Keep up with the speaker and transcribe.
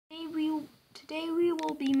Today we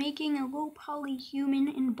will be making a low poly human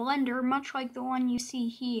in Blender, much like the one you see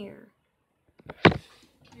here.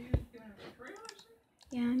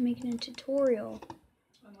 Yeah, I'm making a tutorial.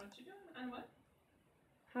 On what you doing? On what?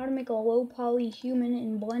 How to make a low poly human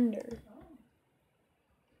in Blender.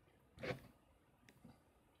 Oh.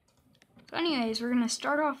 So anyways, we're going to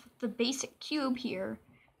start off with the basic cube here.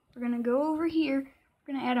 We're going to go over here,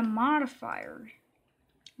 we're going to add a modifier.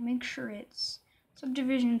 Make sure it's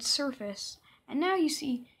subdivision surface. And now you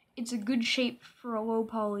see it's a good shape for a low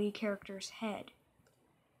poly character's head.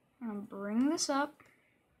 I'm going to bring this up.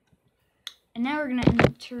 And now we're going to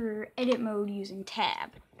enter edit mode using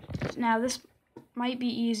tab. Now this might be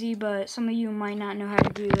easy, but some of you might not know how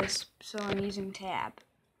to do this, so I'm using tab,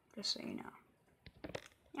 just so you know.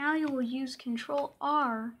 Now you will use Control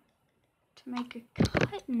R to make a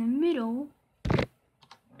cut in the middle.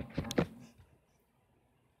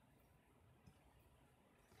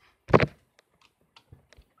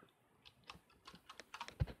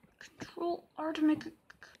 Control R to make a...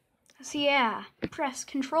 So yeah, press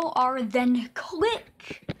Control R, then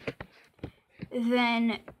click.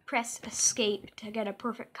 Then press escape to get a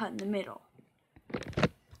perfect cut in the middle.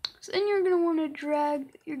 So then you're going to want to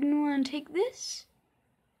drag, you're going to want to take this,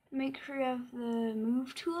 make sure you have the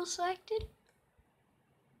move tool selected.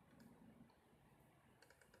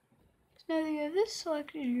 So now that you have this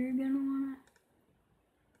selected, you're going to want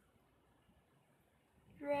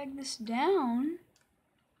to drag this down.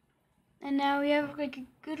 And now we have like a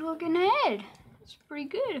good looking head. It's pretty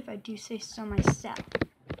good if I do say so myself.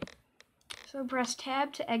 So press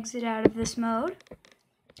tab to exit out of this mode.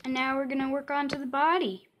 And now we're gonna work onto the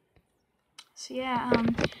body. So yeah,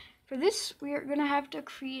 for this we are gonna have to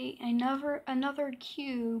create another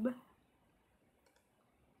cube.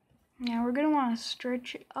 Now we're gonna want to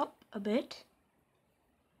stretch it up a bit.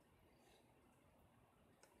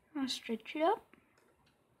 I'm gonna stretch it up.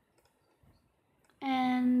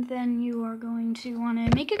 And then you are going to want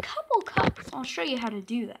to make a couple cuts. I'll show you how to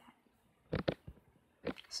do that.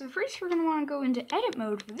 So first we're going to want to go into edit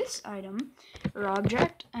mode for this item or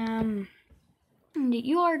object. And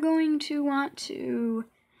you are going to want to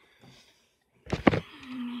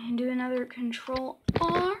do another Control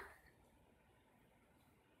R.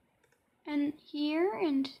 And here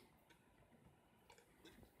and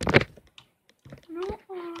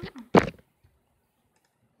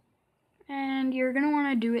and you're going to want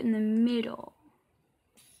to do it in the middle.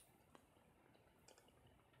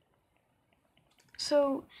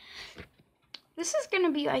 So this is going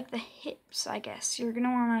to be like the hips, I guess. You're going to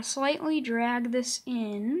want to slightly drag this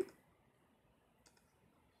in.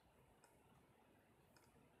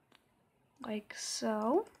 Like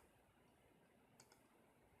so.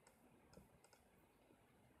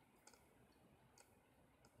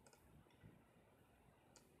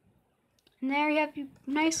 And there you have your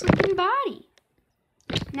nice looking body.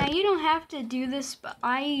 Now you don't have to do this, but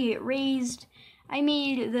I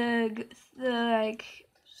made the like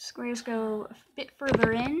squares go a bit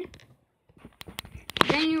further in.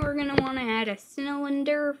 Then you are gonna want to add a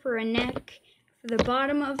cylinder for a neck. For the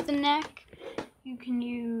bottom of the neck, you can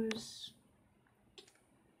use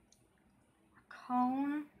a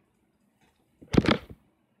cone.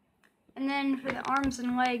 And then for the arms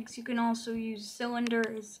and legs, you can also use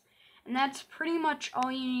cylinders. And that's pretty much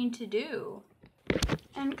all you need to do.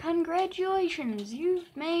 And congratulations, you've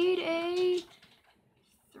made a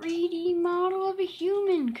 3D model of a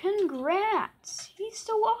human. Congrats, he's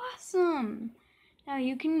so awesome. Now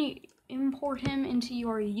you can import him into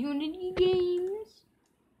your Unity games,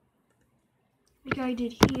 like I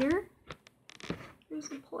did here. Here's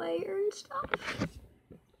the player and stuff.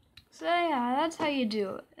 So yeah, that's how you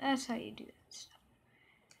do it. That's how you do that stuff.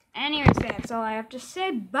 Anyways, that's all I have to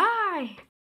say. Bye!